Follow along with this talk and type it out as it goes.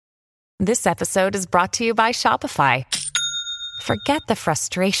This episode is brought to you by Shopify. Forget the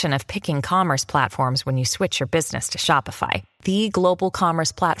frustration of picking commerce platforms when you switch your business to Shopify, the global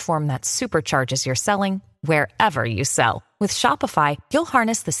commerce platform that supercharges your selling wherever you sell. With Shopify, you'll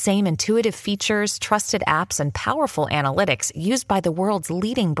harness the same intuitive features, trusted apps, and powerful analytics used by the world's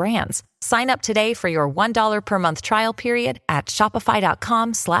leading brands. Sign up today for your $1 per month trial period at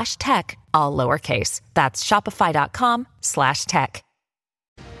shopify.com/tech, all lowercase. That's shopify.com/tech.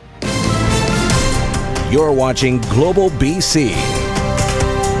 You're watching Global BC.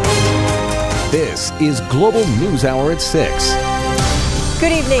 This is Global News Hour at 6.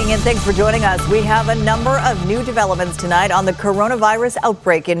 Good evening and thanks for joining us. We have a number of new developments tonight on the coronavirus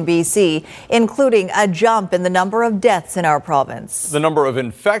outbreak in BC, including a jump in the number of deaths in our province. The number of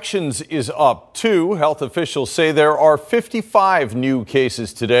infections is up too. Health officials say there are 55 new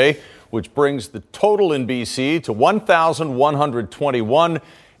cases today, which brings the total in BC to 1,121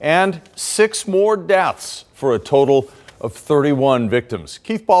 and 6 more deaths for a total of 31 victims.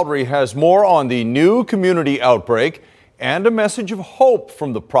 Keith Baldry has more on the new community outbreak and a message of hope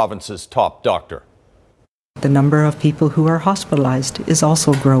from the province's top doctor. The number of people who are hospitalized is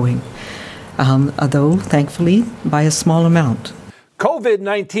also growing, although thankfully by a small amount.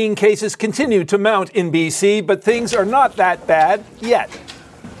 COVID-19 cases continue to mount in BC, but things are not that bad yet.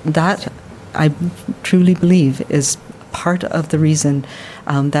 That, I truly believe, is part of the reason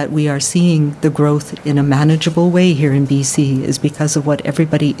that we are seeing the growth in a manageable way here in BC is because of what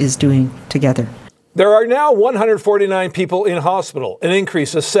everybody is doing together. There are now 149 people in hospital, an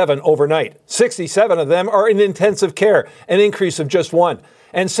increase of 7 overnight. 67 of them are in intensive care, an increase of just 1.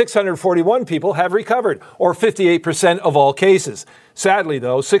 And 641 people have recovered, or 58% of all cases. Sadly,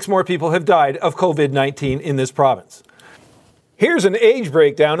 though, 6 more people have died of COVID-19 in this province. Here's an age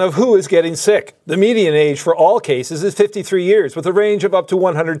breakdown of who is getting sick. The median age for all cases is 53 years, with a range of up to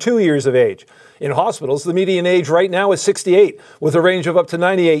 102 years of age. In hospitals, the median age right now is 68, with a range of up to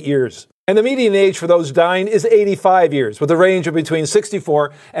 98 years. And the median age for those dying is 85 years, with a range of between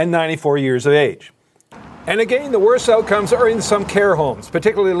 64 and 94 years of age. And again, the worst outcomes are in some care homes,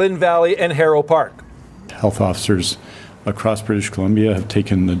 particularly Lynn Valley and Harrow Park. Health officers across British Columbia have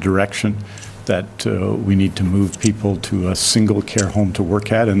taken the direction that we need to move people to a single care home to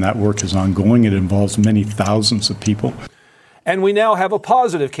work at, and that work is ongoing. It involves many thousands of people. And we now have a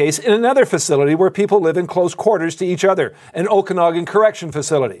positive case in another facility where people live in close quarters to each other, an Okanagan Correction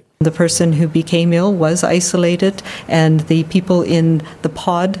Facility. The person who became ill was isolated, and the people in the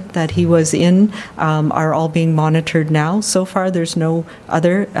pod that he was in are all being monitored now. So far, there's no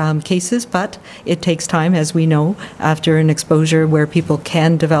other cases, but it takes time, as we know, after an exposure where people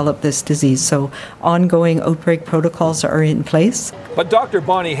can develop this disease. So ongoing outbreak protocols are in place. But Dr.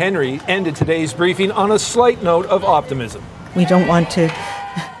 Bonnie Henry ended today's briefing on a slight note of optimism. We don't want to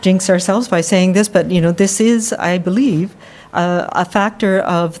jinx ourselves by saying this, but this is, I believe, a factor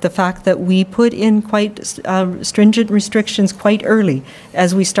of the fact that we put in quite stringent restrictions quite early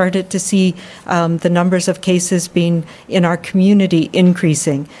as we started to see the numbers of cases being in our community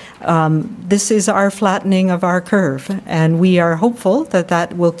increasing. This is our flattening of our curve, and we are hopeful that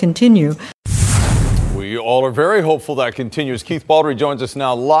that will continue. We all are very hopeful that continues. Keith Baldry joins us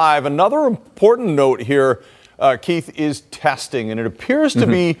now live. Another important note here, Keith, is testing, and it appears to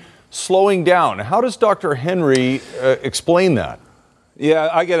be slowing down. How does Dr. Henry explain that? Yeah,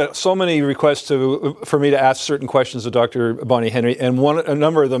 I get so many requests for me to ask certain questions of Dr. Bonnie Henry, and a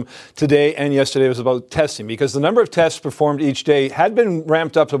number of them today and yesterday was about testing, because the number of tests performed each day had been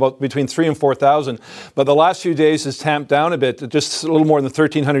ramped up to about between 3,000 and 4,000, but the last few days has tamped down a bit, just a little more than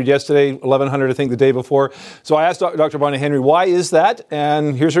 1,300 yesterday, 1,100 I think the day before. So I asked Dr. Bonnie Henry, why is that?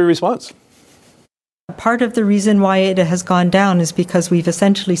 And here's her response. Part of the reason why it has gone down is because we've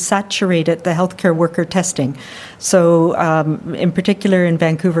essentially saturated the healthcare worker testing. So in particular in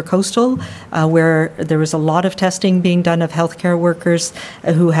Vancouver Coastal, where there was a lot of testing being done of healthcare workers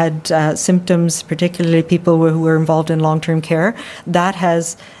who had symptoms, particularly people who were involved in long-term care, that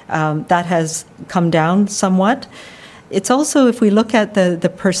has come down somewhat. It's also, if we look at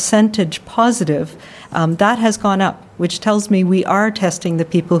the percentage positive, that has gone up, which tells me we are testing the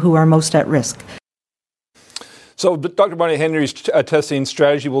people who are most at risk. So Dr. Bonnie Henry's testing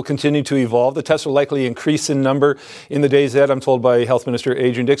strategy will continue to evolve. The tests will likely increase in number in the days ahead, I'm told by Health Minister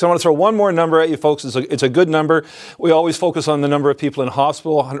Adrian Dix. I want to throw one more number at you, folks. It's a good number. We always focus on the number of people in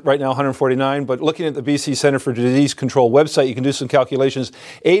hospital, right now 149, but looking at the BC Centre for Disease Control website, you can do some calculations.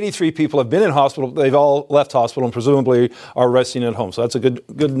 83 people have been in hospital. They've all left hospital and presumably are resting at home. So that's a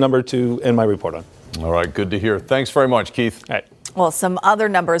good number to end my report on. All right, good to hear. Thanks very much, Keith. All right. Well, some other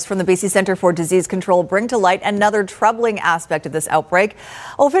numbers from the BC Centre for Disease Control bring to light another troubling aspect of this outbreak.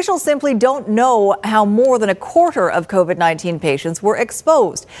 Officials simply don't know how more than a quarter of COVID-19 patients were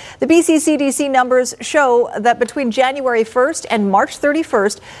exposed. The BC CDC numbers show that between January 1st and March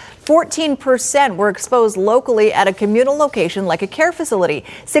 31st, 14% were exposed locally at a communal location like a care facility.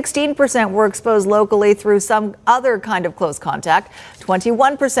 16% were exposed locally through some other kind of close contact.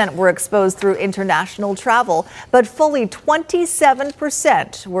 21% were exposed through international travel, but fully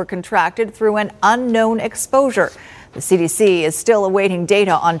 27% were contracted through an unknown exposure. The CDC is still awaiting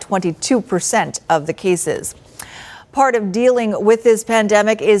data on 22% of the cases. Part of dealing with this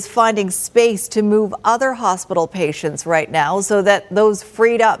pandemic is finding space to move other hospital patients right now so that those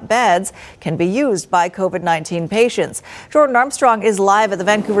freed up beds can be used by COVID-19 patients. Jordan Armstrong is live at the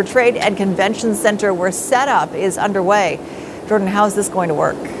Vancouver Trade and Convention Centre where setup is underway. Jordan, how is this going to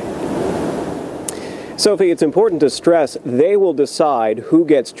work? Sophie, it's important to stress they will decide who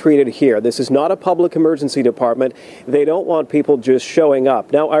gets treated here. This is not a public emergency department. They don't want people just showing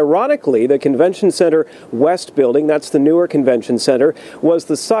up. Now, ironically, the Convention Centre West building, that's the newer Convention Centre, was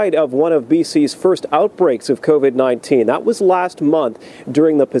the site of one of BC's first outbreaks of COVID-19. That was last month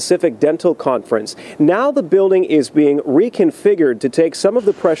during the Pacific Dental Conference. Now the building is being reconfigured to take some of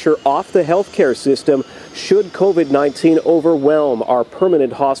the pressure off the healthcare system should COVID-19 overwhelm our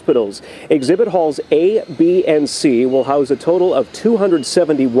permanent hospitals. Exhibit halls A, B, and C will house a total of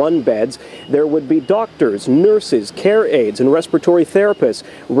 271 beds. There would be doctors, nurses, care aides, and respiratory therapists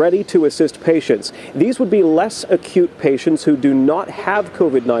ready to assist patients. These would be less acute patients who do not have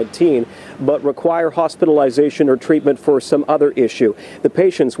COVID-19 but require hospitalization or treatment for some other issue. The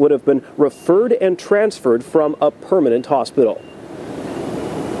patients would have been referred and transferred from a permanent hospital.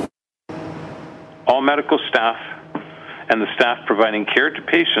 All medical staff and the staff providing care to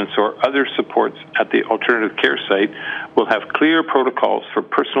patients or other supports at the alternative care site will have clear protocols for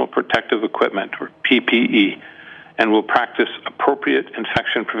personal protective equipment, or PPE, and will practice appropriate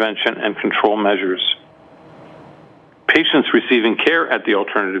infection prevention and control measures. Patients receiving care at the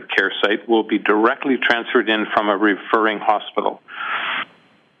alternative care site will be directly transferred in from a referring hospital.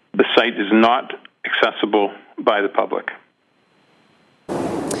 The site is not accessible by the public.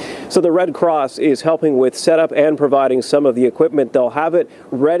 So the Red Cross is helping with setup and providing some of the equipment. They'll have it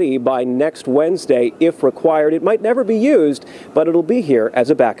ready by next Wednesday if required. It might never be used, but it'll be here as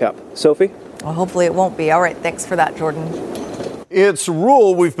a backup. Sophie? Well, hopefully it won't be. All right, thanks for that, Jordan. It's a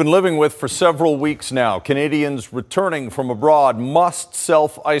rule we've been living with for several weeks now. Canadians returning from abroad must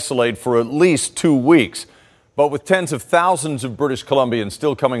self-isolate for at least 2 weeks. But with tens of thousands of British Columbians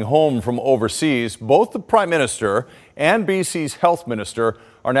still coming home from overseas, both the Prime Minister and BC's Health Minister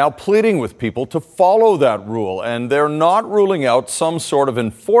are now pleading with people to follow that rule, and they're not ruling out some sort of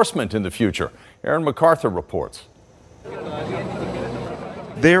enforcement in the future. Aaron MacArthur reports.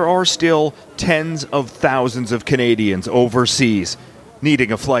 There are still tens of thousands of Canadians overseas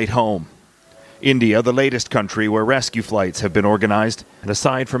needing a flight home. India, the latest country where rescue flights have been organized. And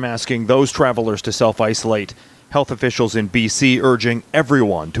aside from asking those travelers to self-isolate, health officials in BC urging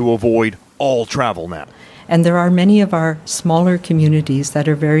everyone to avoid all travel now. And there are many of our smaller communities that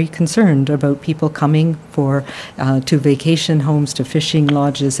are very concerned about people coming to vacation homes, to fishing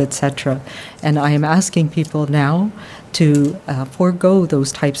lodges, etc. And I am asking people now to forego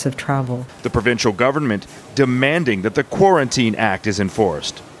those types of travel. The provincial government demanding that the Quarantine Act is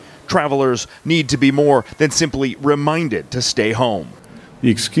enforced. Travelers need to be more than simply reminded to stay home. The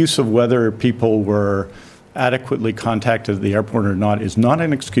excuse of whether people were adequately contacted at the airport or not is not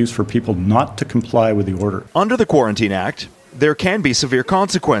an excuse for people not to comply with the order. Under the Quarantine Act, there can be severe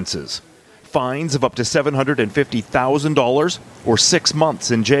consequences. Fines of up to $750,000 or 6 months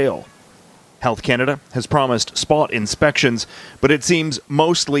in jail. Health Canada has promised spot inspections, but it seems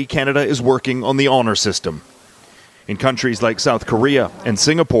mostly Canada is working on the honor system. In countries like South Korea and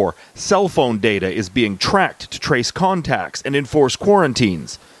Singapore, cell phone data is being tracked to trace contacts and enforce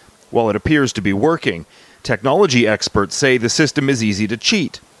quarantines. While it appears to be working, technology experts say the system is easy to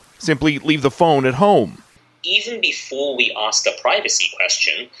cheat. Simply leave the phone at home. Even before we ask the privacy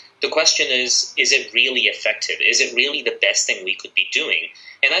question, the question is it really effective? Is it really the best thing we could be doing?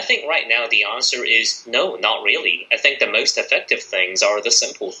 And I think right now the answer is no, not really. I think the most effective things are the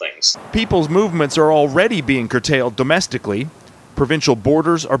simple things. People's movements are already being curtailed domestically. Provincial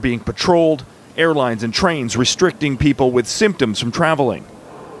borders are being patrolled, airlines and trains restricting people with symptoms from traveling.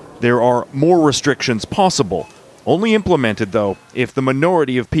 There are more restrictions possible, only implemented, though, if the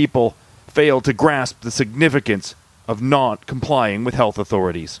minority of people fail to grasp the significance of not complying with health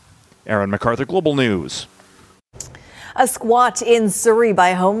authorities. Aaron MacArthur, Global News. A squat in Surrey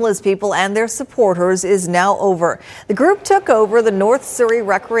by homeless people and their supporters is now over. The group took over the North Surrey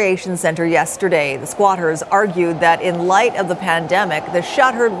Recreation Centre yesterday. The squatters argued that in light of the pandemic, the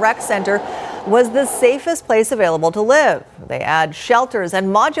shuttered rec centre was the safest place available to live. They add shelters and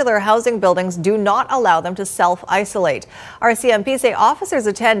modular housing buildings do not allow them to self-isolate. RCMP say officers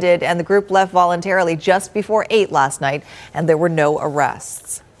attended and the group left voluntarily just before 8 last night, and there were no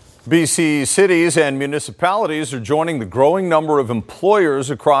arrests. BC cities and municipalities are joining the growing number of employers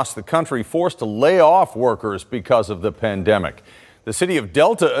across the country forced to lay off workers because of the pandemic. The city of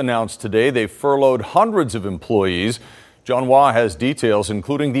Delta announced today they furloughed hundreds of employees. John Waugh has details,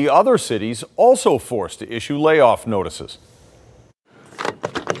 including the other cities also forced to issue layoff notices.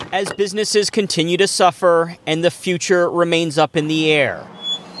 As businesses continue to suffer and the future remains up in the air,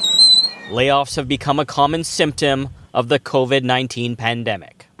 layoffs have become a common symptom of the COVID-19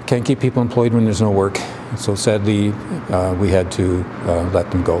 pandemic. Can't keep people employed when there's no work. So sadly, we had to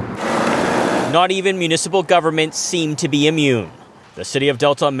let them go. Not even municipal governments seem to be immune. The city of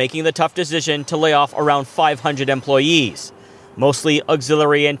Delta making the tough decision to lay off around 500 employees, mostly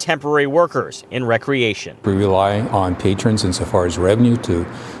auxiliary and temporary workers in recreation. We rely on patrons insofar as revenue to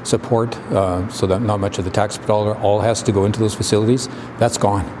support, so that not much of the tax dollar all has to go into those facilities. That's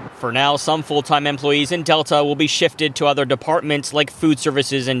gone. For now, some full-time employees in Delta will be shifted to other departments like food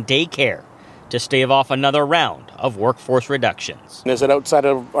services and daycare to stave off another round of workforce reductions. Is it outside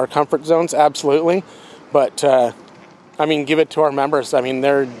of our comfort zones? Absolutely. But, give it to our members.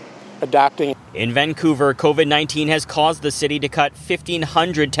 They're adapting. In Vancouver, COVID-19 has caused the city to cut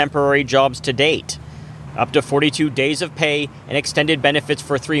 1,500 temporary jobs to date. Up to 42 days of pay and extended benefits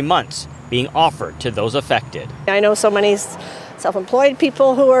for 3 months being offered to those affected. I know so many self-employed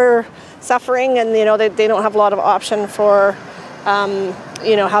people who are suffering, and they don't have a lot of option for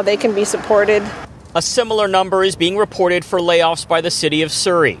how they can be supported. A similar number is being reported for layoffs by the city of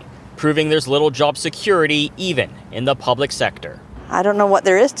Surrey, proving there's little job security even in the public sector. I don't know what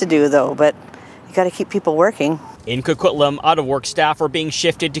there is to do though, but you got to keep people working. In Coquitlam, out-of-work staff are being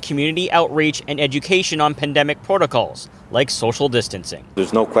shifted to community outreach and education on pandemic protocols, like social distancing.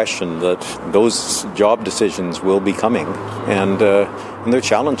 There's no question that those job decisions will be coming, and they're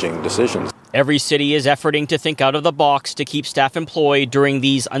challenging decisions. Every city is efforting to think out of the box to keep staff employed during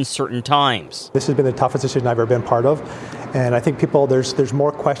these uncertain times. This has been the toughest decision I've ever been part of, and I think there's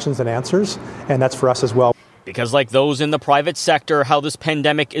more questions than answers, and that's for us as well. Because like those in the private sector, how this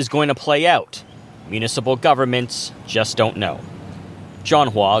pandemic is going to play out, municipal governments just don't know. John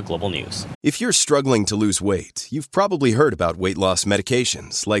Hua, Global News. If you're struggling to lose weight, you've probably heard about weight loss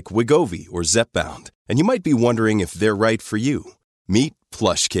medications like Wegovy or Zepbound, and you might be wondering if they're right for you. Meet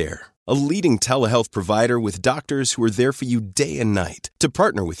PlushCare, a leading telehealth provider with doctors who are there for you day and night to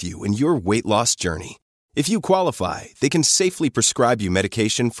partner with you in your weight loss journey. If you qualify, they can safely prescribe you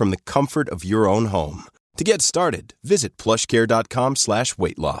medication from the comfort of your own home. To get started, visit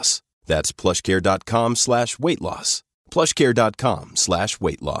plushcare.com/weight-loss. That's plushcare.com/weight-loss.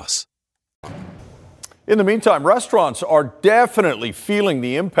 plushcare.com/weight-loss. In the meantime, restaurants are definitely feeling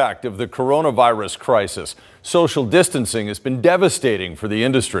the impact of the coronavirus crisis. Social distancing has been devastating for the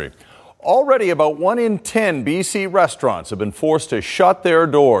industry. Already about 1 in 10 BC restaurants have been forced to shut their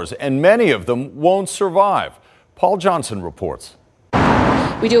doors, and many of them won't survive. Paul Johnson reports.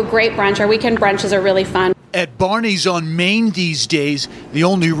 We do a great brunch. Our weekend brunches are really fun. At Barney's on Main these days, the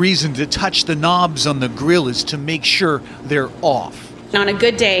only reason to touch the knobs on the grill is to make sure they're off. On a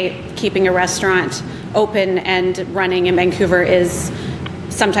good day, keeping a restaurant open and running in Vancouver is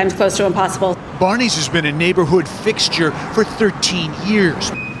sometimes close to impossible. Barney's has been a neighborhood fixture for 13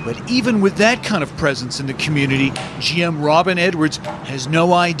 years. But even with that kind of presence in the community, GM Robin Edwards has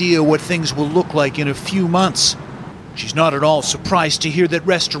no idea what things will look like in a few months. She's not at all surprised to hear that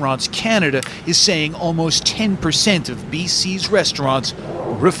Restaurants Canada is saying almost 10% of BC's restaurants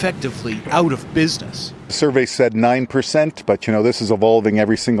are effectively out of business. The survey said 9%, but this is evolving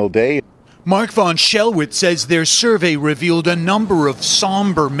every single day. Mark von Schelwitz says their survey revealed a number of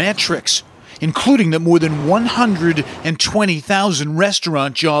somber metrics, including that more than 120,000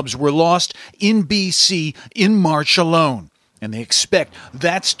 restaurant jobs were lost in BC in March alone. And they expect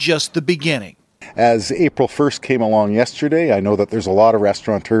that's just the beginning. As April 1st came along yesterday, I know that there's a lot of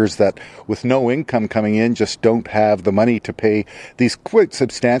restaurateurs that with no income coming in just don't have the money to pay these quite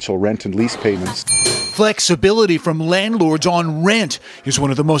substantial rent and lease payments. Flexibility from landlords on rent is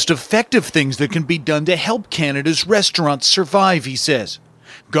one of the most effective things that can be done to help Canada's restaurants survive, he says.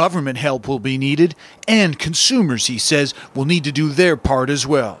 Government help will be needed, and consumers, he says, will need to do their part as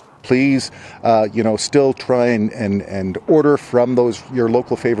well. Please, still try and order from your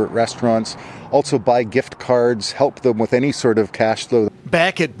local favorite restaurants. Also buy gift cards, help them with any sort of cash flow.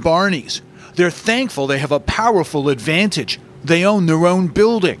 Back at Barney's, they're thankful they have a powerful advantage. They own their own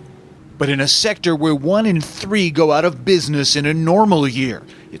building. But in a sector where 1 in 3 go out of business in a normal year,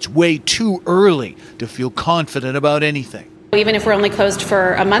 it's way too early to feel confident about anything. Even if we're only closed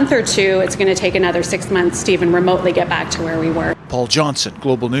for a month or two, it's going to take another 6 months to even remotely get back to where we were. Paul Johnson,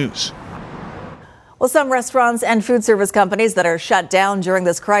 Global News. Well, some restaurants and food service companies that are shut down during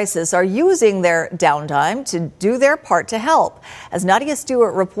this crisis are using their downtime to do their part to help. As Nadia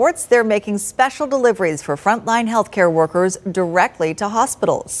Stewart reports, they're making special deliveries for frontline healthcare workers directly to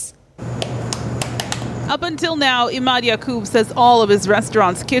hospitals. Up until now, Imad Yacoub says all of his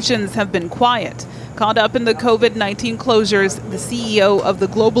restaurants' kitchens have been quiet. Caught up in the COVID-19 closures, the CEO of the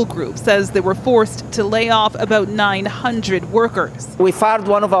Global Group says they were forced to lay off about 900 workers. We fired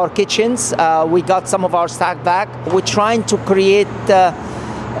one of our kitchens. We got some of our staff back. We're trying to create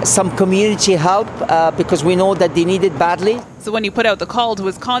some community help because we know that they need it badly. So when he put out the call to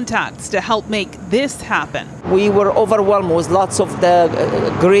his contacts to help make this happen, we were overwhelmed with lots of the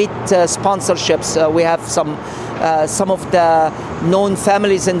great sponsorships. We have some of the known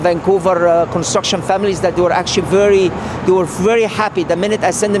families in Vancouver, construction families that were actually very happy. The minute I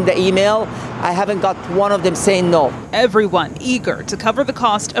send them the email, I haven't got one of them saying no. Everyone eager to cover the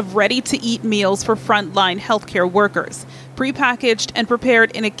cost of ready-to-eat meals for frontline healthcare workers, prepackaged and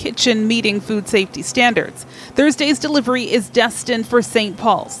prepared in a kitchen meeting food safety standards. Thursday's delivery is destined for St.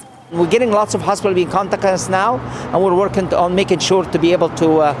 Paul's. We're getting lots of hospitals being contacting us now, and we're working on making sure to be able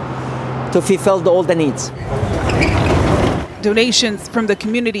to fulfill all the needs. Donations from the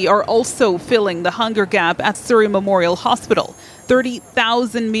community are also filling the hunger gap at Surrey Memorial Hospital.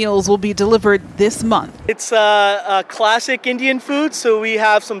 30,000 meals will be delivered this month. It's a classic Indian food, so we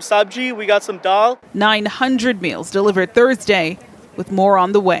have some sabji, we got some dal. 900 meals delivered Thursday, with more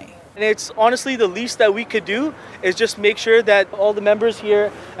on the way. And it's honestly the least that we could do is just make sure that all the members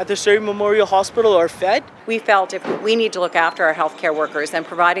here at the Surrey Memorial Hospital are fed. We felt if we need to look after our healthcare workers, and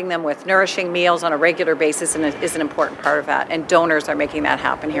providing them with nourishing meals on a regular basis is an important part of that. And donors are making that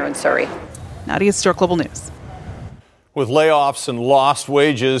happen here in Surrey. Nadia Stewart, Global News. With layoffs and lost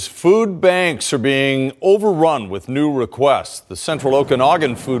wages, food banks are being overrun with new requests. The Central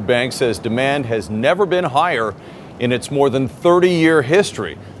Okanagan Food Bank says demand has never been higher in its more than 30-year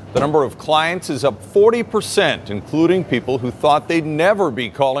history. The number of clients is up 40%, including people who thought they'd never be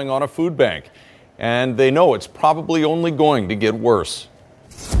calling on a food bank. And they know it's probably only going to get worse.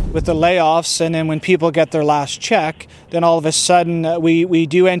 With the layoffs, and then when people get their last check, then all of a sudden we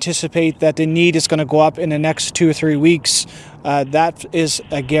do anticipate that the need is going to go up in the next 2 or 3 weeks. That is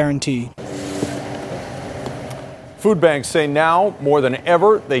a guarantee. Food banks say now more than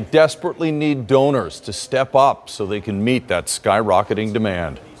ever they desperately need donors to step up so they can meet that skyrocketing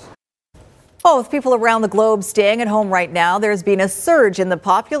demand. Well, with people around the globe staying at home right now, there's been a surge in the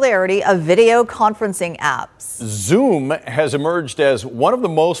popularity of video conferencing apps. Zoom has emerged as one of the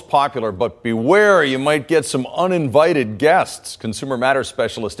most popular, but beware, you might get some uninvited guests. Consumer Matters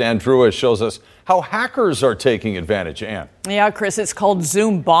specialist Ann Drua shows us how hackers are taking advantage. Ann. Yeah, Chris, it's called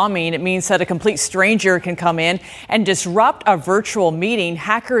Zoom bombing. It means that a complete stranger can come in and disrupt a virtual meeting.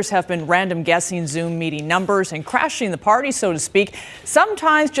 Hackers have been random guessing Zoom meeting numbers and crashing the party, so to speak,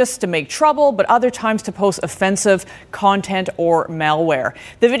 sometimes just to make trouble, but other times to post offensive content or malware.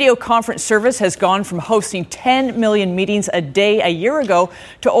 The video conference service has gone from hosting 10 million meetings a day a year ago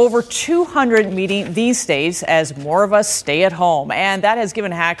to over 200 meetings these days as more of us stay at home. And that has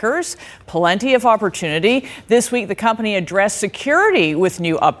given hackers plenty of opportunity. This week, the company addressed security with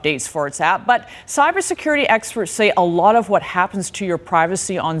new updates for its app, but cybersecurity experts say a lot of what happens to your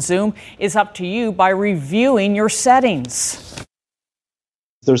privacy on Zoom is up to you by reviewing your settings.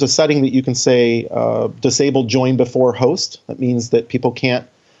 There's a setting that you can say disable join before host. That means that people can't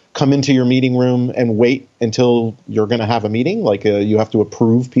come into your meeting room and wait until you're going to have a meeting, like you have to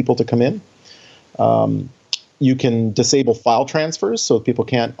approve people to come in. You can disable file transfers so people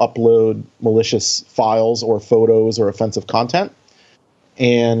can't upload malicious files or photos or offensive content.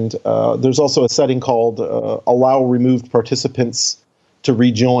 And there's also a setting called allow removed participants to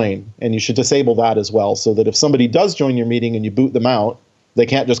rejoin. And you should disable that as well so that if somebody does join your meeting and you boot them out, they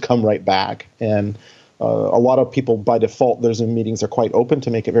can't just come right back. And a lot of people, by default, their Zoom meetings are quite open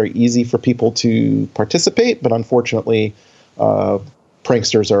to make it very easy for people to participate. But unfortunately,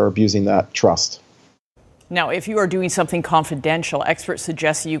 pranksters are abusing that trust. Now, if you are doing something confidential, experts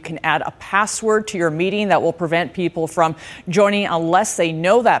suggest you can add a password to your meeting that will prevent people from joining unless they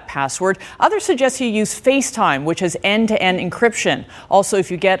know that password. Others suggest you use FaceTime, which has end-to-end encryption. Also, if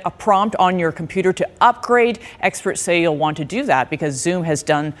you get a prompt on your computer to upgrade, experts say you'll want to do that because Zoom has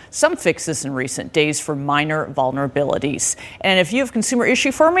done some fixes in recent days for minor vulnerabilities. And if you have a consumer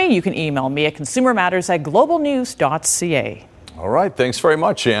issue for me, you can email me at consumermatters@globalnews.ca. All right. Thanks very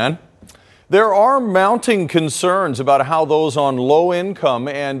much, Ann. There are mounting concerns about how those on low income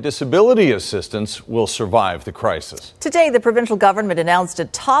and disability assistance will survive the crisis. Today, the provincial government announced a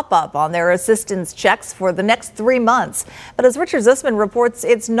top-up on their assistance checks for the next 3 months. But as Richard Zussman reports,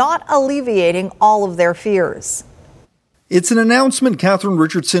 it's not alleviating all of their fears. It's an announcement Catherine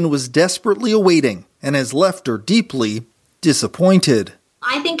Richardson was desperately awaiting and has left her deeply disappointed.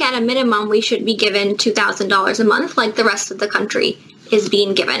 I think at a minimum we should be given $2,000 a month like the rest of the country is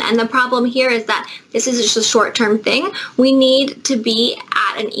being given. And the problem here is that this is just a short-term thing. We need to be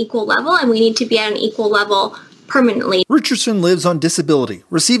at an equal level, and we need to be at an equal level permanently. Richardson lives on disability,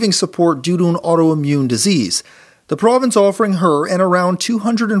 receiving support due to an autoimmune disease. The province offering her and around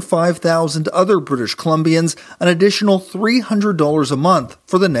 205,000 other British Columbians an additional $300 a month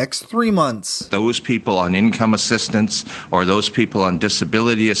for the next 3 months. Those people on income assistance or those people on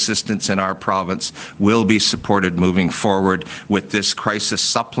disability assistance in our province will be supported moving forward with this crisis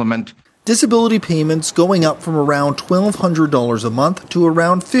supplement. Disability payments going up from around $1,200 a month to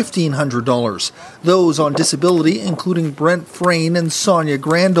around $1,500. Those on disability, including Brent Frayne and Sonia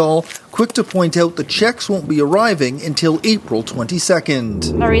Grandall, quick to point out the checks won't be arriving until April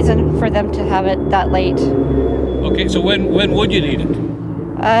 22nd. No reason for them to have it that late. Okay, so when would you need it?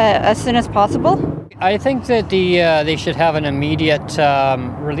 As soon as possible. I think that they should have an immediate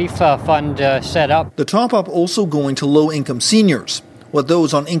relief fund set up. The top-up also going to low-income seniors. What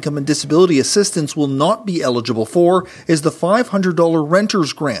those on income and disability assistance will not be eligible for is the $500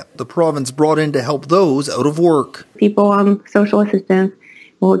 renter's grant the province brought in to help those out of work. People on social assistance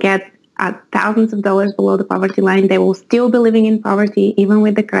will get thousands of dollars below the poverty line. They will still be living in poverty even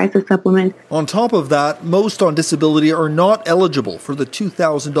with the crisis supplement. On top of that, most on disability are not eligible for the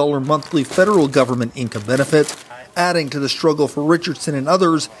 $2,000 monthly federal government income benefit. Adding to the struggle for Richardson and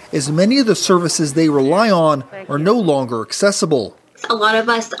others is many of the services they rely on are no longer accessible. A lot of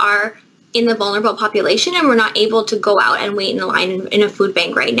us are in the vulnerable population and we're not able to go out and wait in a line in a food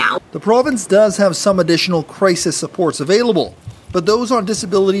bank right now. The province does have some additional crisis supports available, but those on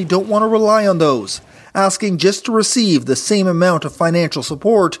disability don't want to rely on those, asking just to receive the same amount of financial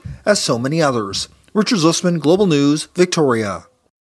support as so many others. Richard Zussman, Global News, Victoria.